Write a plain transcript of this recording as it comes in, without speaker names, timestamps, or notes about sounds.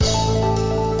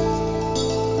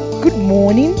Good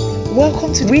morning.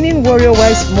 Welcome to Winning Warrior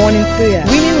Wise Morning Prayer.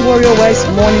 Winning Warrior Wise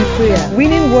Morning Prayer.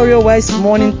 Winning Warrior Wise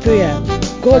Morning Prayer.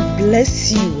 God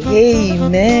bless you.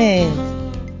 Amen.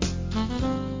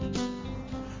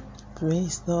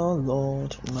 Praise the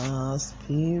Lord, my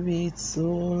spirit,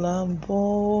 soul, and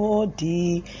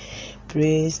body.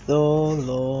 Praise the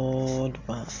Lord,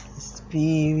 my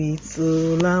spirit,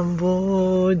 soul, and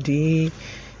body.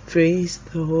 Praise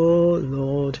the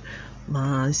Lord,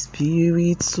 my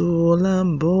spirit, soul,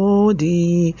 and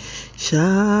body.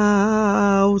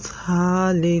 Shout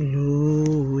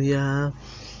hallelujah,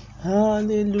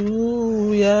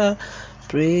 hallelujah.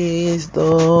 Praise the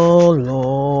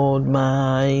Lord,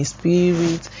 my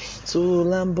spirit,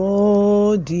 soul, and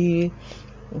body.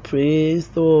 Praise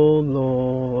the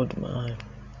Lord, my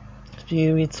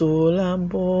spirit, soul, and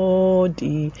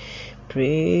body.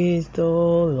 Praise the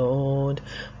Lord,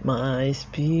 my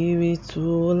spirit,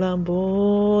 soul, and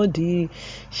body.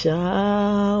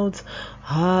 Shout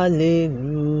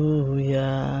hallelujah,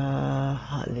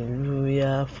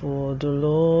 hallelujah, for the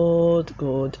Lord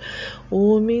God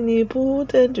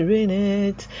omnipotent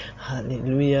reigneth.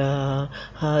 Hallelujah,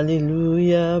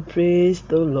 hallelujah, praise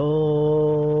the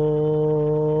Lord.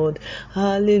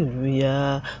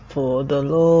 Hallelujah, for the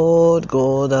Lord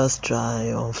God has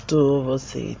triumphed over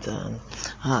Satan.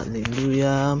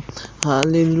 Hallelujah,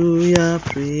 hallelujah,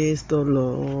 praise the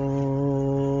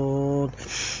Lord.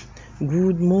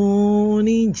 Good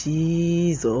morning,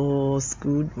 Jesus.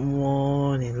 Good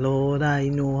morning, Lord. I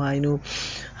know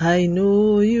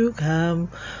you come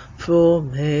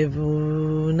from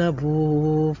heaven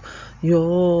above.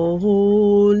 Your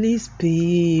Holy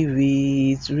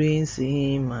Spirit reigns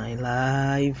in my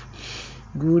life.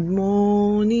 Good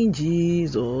morning,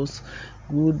 Jesus.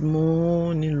 Good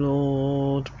morning,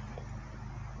 Lord.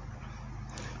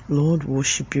 Lord,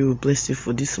 worship you. We bless you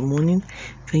for this morning.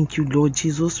 Thank you, Lord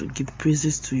Jesus. We give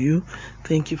praises to you.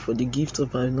 Thank you for the gift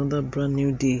of another brand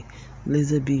new day.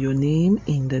 Blessed be your name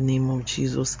in the name of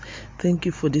Jesus. Thank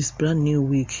you for this brand new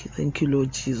week. Thank you,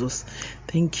 Lord Jesus.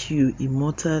 Thank you,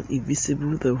 immortal,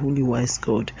 invisible, the holy, wise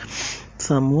God.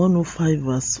 Psalm 105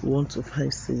 verse 1 to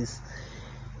 5 says,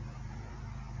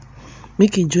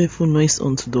 make a joyful noise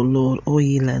unto the Lord, all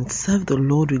ye lands. Serve the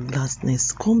Lord with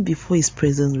gladness. Come before his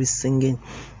presence with singing.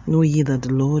 Know ye that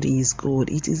the Lord is God.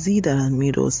 It is he that hath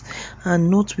made us, and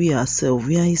not we ourselves.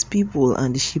 We are his people,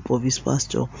 and the sheep of his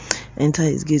pasture. Enter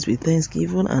his gates with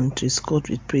thanksgiving, and to his court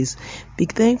with praise. Be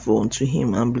thankful unto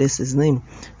him, and bless his name.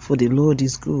 For the Lord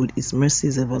is good, his mercy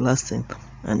is everlasting,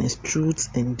 and his truth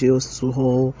endures to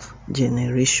all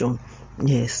generation.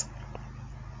 Yes.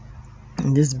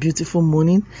 In this beautiful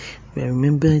morning, we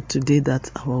remember today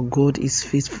that our God is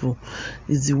faithful.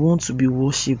 He's the one to be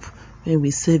worshipped. When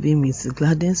we serve him with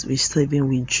gladness, we serve him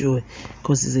with joy,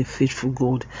 because he's a faithful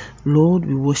God. Lord,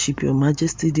 we worship your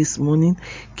majesty this morning,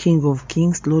 King of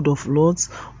kings, Lord of lords.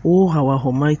 Oh, our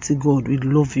almighty God, we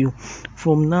love you.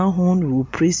 From now on, we will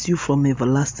praise you from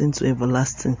everlasting to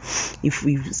everlasting. If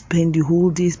we spend the whole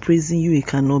day praising you, it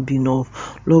cannot be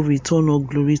enough. Lord, return all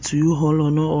glory to you, all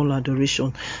honor, all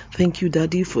adoration. Thank you,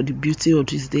 Daddy, for the beauty of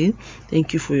this day.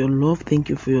 Thank you for your love. Thank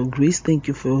you for your grace. Thank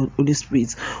you for your Holy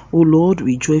Spirit. Oh Lord,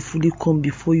 we joyfully come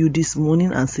before you this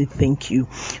morning and say thank you.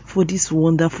 For this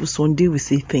wonderful Sunday, we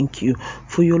say thank you.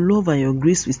 For your love and your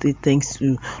grace, we say thanks to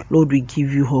you. Lord, we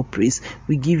give you all praise.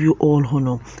 We give you all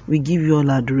honor. We give you all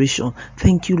adoration.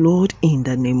 Thank you, Lord, in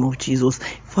the name of Jesus.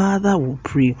 Father, we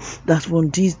pray that from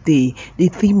this day, the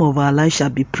theme of our life shall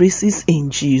be praises in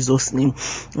Jesus' name.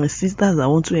 My sisters, I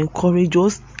want to encourage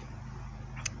us.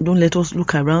 Don't let us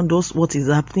look around us, what is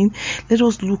happening. Let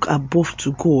us look above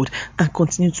to God and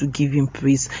continue to give him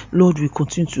praise. Lord, we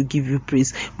continue to give you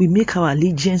praise. We make our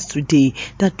allegiance today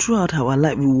that throughout our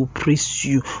life we will praise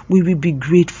you. We will be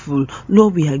grateful.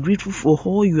 Lord, we are grateful for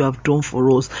all you have done for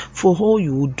us, for all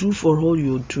you will do, for all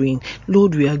you are doing.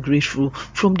 Lord, we are grateful.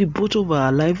 From the bottom of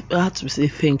our life, heart, we say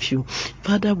thank you.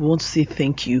 Father, we want to say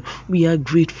thank you. We are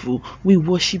grateful. We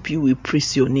worship you. We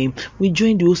praise your name. We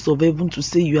join the host of heaven to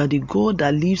say you are the God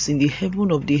that lives in the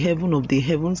heaven of the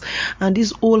heavens, and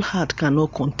this whole heart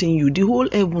cannot contain you. The whole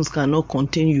heavens cannot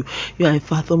contain you. You are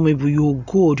unfathomable. You are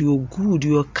God. You are good.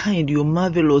 You are kind. You are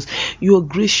marvelous. You are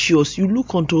gracious. You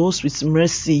look unto us with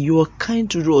mercy. You are kind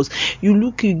to us.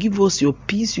 You give us your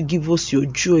peace. You give us your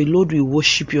joy. Lord, we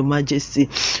worship your majesty.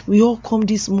 We all come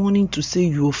this morning to say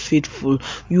you are faithful.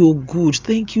 You are good.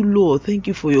 Thank you, Lord. Thank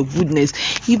you for your goodness.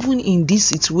 Even in this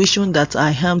situation that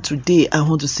I am today, I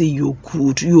want to say you are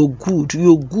good. You are good.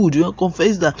 You are good. You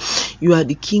confess that you are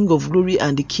the King of glory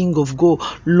and the King of God.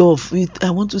 Love.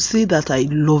 I want to say that I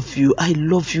love you. I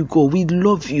love you, God. We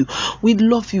love you. We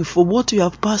love you for what you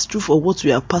have passed through, for what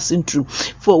we are passing through.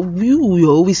 For you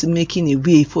are always making a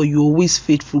way, for you are always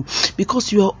faithful,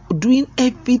 because you are doing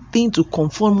everything to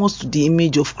conform us to the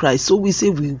image of Christ. So we say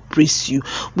we praise you,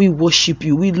 we worship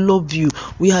you, we love you,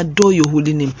 we adore your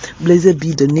holy name. Blessed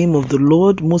be the name of the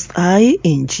Lord Most High,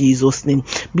 in Jesus' name.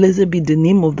 Blessed be the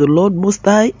name of the Lord Most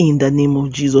High, in the name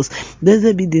of Jesus.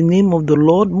 Blessed be the name of the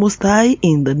Lord Most High,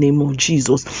 in the name of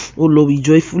Jesus. Oh Lord, we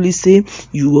joyfully say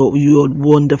you are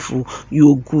wonderful,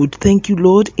 you are good. Thank you,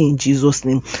 Lord, in Jesus'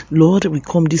 name. Lord, we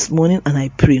come this morning and I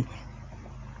pray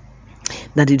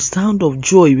that the sound of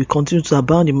joy will continue to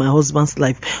abound in my husband's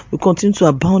life, will continue to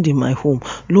abound in my home.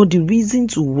 Lord, the reason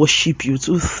to worship you,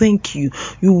 to thank you,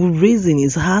 you will raise in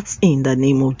his heart in the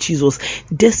name of Jesus.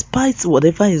 Despite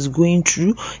whatever he's going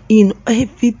through, in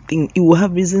everything, he will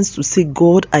have reasons to say,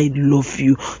 God, I love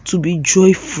you, to be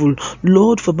joyful.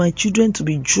 Lord, for my children to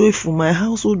be joyful, my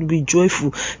household to be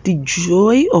joyful. The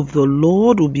joy of the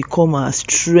Lord will become our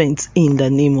strength in the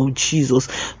name of Jesus.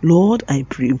 Lord, I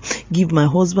pray, give my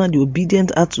husband the obedient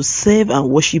heart to serve and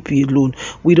worship you alone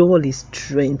with all his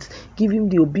strength. Give him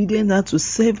the obedient heart to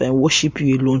serve and worship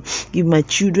you alone. Give my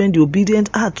children the obedient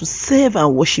heart to serve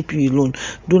and worship you alone.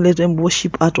 Don't let them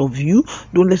worship out of you.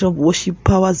 Don't let them worship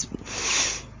powers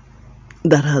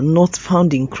that are not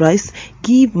found in Christ.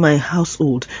 Give my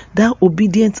household that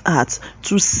obedient heart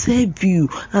to serve you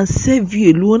and serve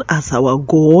you alone as our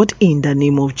God in the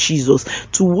name of Jesus,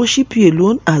 to worship you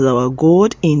alone as our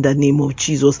God in the name of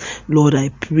Jesus. Lord, I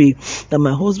pray that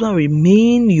my husband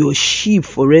remain your sheep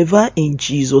forever in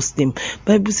Jesus' name.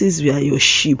 Bible says we are your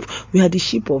sheep. We are the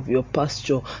sheep of your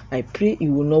pasture. I pray he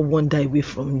will not wander away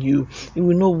from you. He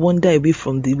will not wander away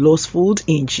from the lost fold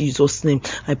in Jesus' name.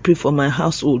 I pray for my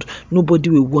household. Nobody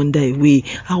will wander away.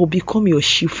 I will become your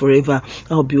sheep forever.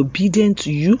 I will be obedient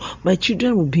to you. My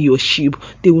children will be your sheep.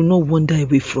 They will not wander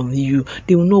away from you.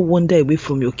 They will not wander away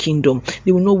from your kingdom.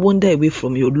 They will not wander away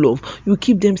from your love. You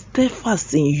keep them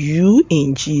steadfast in you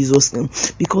in Jesus' name,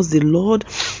 because the Lord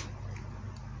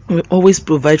will always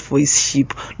provide for his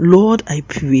sheep. Lord, I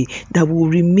pray that we will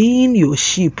remain your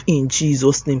sheep in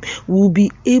Jesus' name. We will be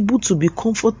able to be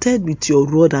comforted with your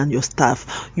rod and your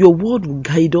staff. Your word will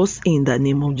guide us in the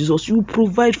name of Jesus. You will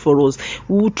provide for us.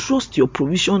 We will trust your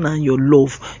provision and your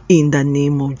love in the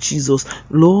name of Jesus.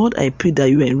 Lord, I pray that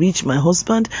you enrich my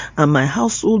husband and my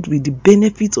household with the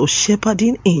benefits of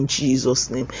shepherding in Jesus'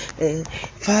 name.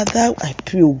 Father, I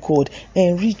pray, oh God,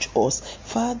 enrich us.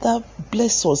 Father,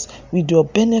 bless us with your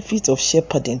benefits of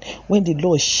shepherding. When the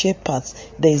Lord shepherds,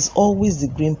 there is always the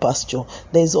green pasture.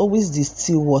 There is always the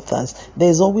still waters. There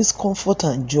is always comfort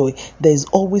and joy. There is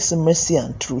always mercy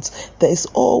and truth. There is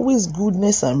always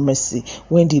goodness and mercy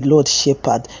when the Lord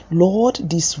shepherds. Lord,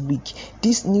 this week,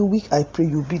 this new week, I pray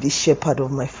you be the shepherd of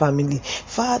my family.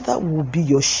 Father, we will be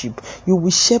your sheep. You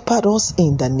will shepherd us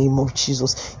in the name of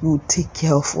Jesus. You will take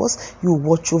care of us. You will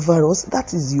watch over us.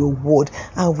 That is your word,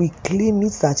 and we claim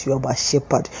it that you are our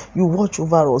shepherd. You watch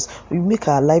over us. You make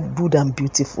our life good and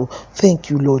beautiful. Thank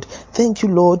you, Lord. Thank you,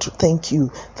 Lord. Thank you.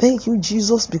 Thank you,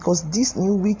 Jesus, because this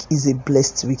new week is a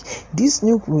blessed week. This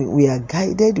new week we are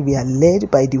guided, we are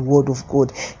led by the word of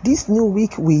God. This new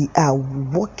week we are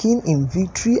walking in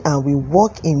victory and we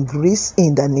walk in grace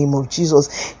in the name of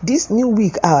Jesus. This new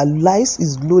week our lives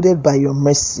is loaded by your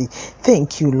mercy.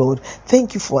 Thank you, Lord.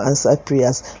 Thank you for answered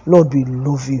prayers. Lord, we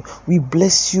love you. We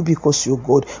bless you because you're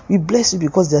God. We bless you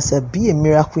because there shall be a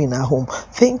miracle in our home.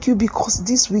 Thank you because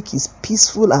this week is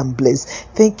peaceful and blessed.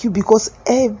 Thank you because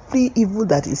every evil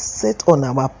that is set on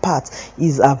our path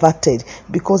is averted,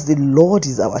 because the Lord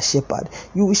is our shepherd.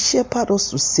 You will shepherd us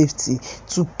to safety,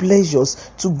 to pleasures,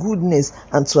 to goodness,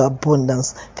 and to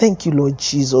abundance. Thank you, Lord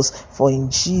Jesus, for in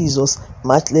Jesus'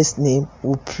 matchless name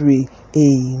we pray.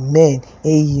 Amen.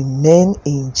 Amen.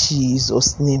 In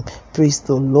Jesus' name. Praise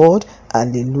the Lord.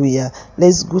 Hallelujah.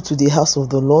 Let's go to the house of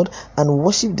the Lord and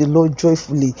worship the Lord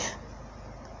joyfully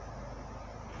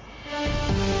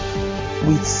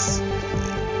with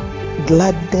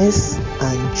gladness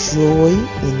and joy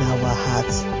in our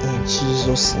hearts. In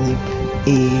Jesus' name.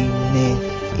 Amen.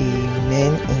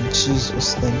 Amen. In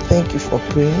Jesus' name. Thank you for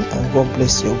praying, and God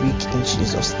bless your week in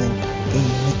Jesus' name.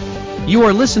 Amen. You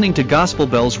are listening to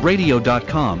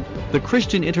GospelBellsRadio.com, the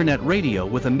Christian internet radio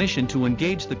with a mission to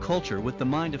engage the culture with the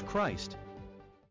mind of Christ.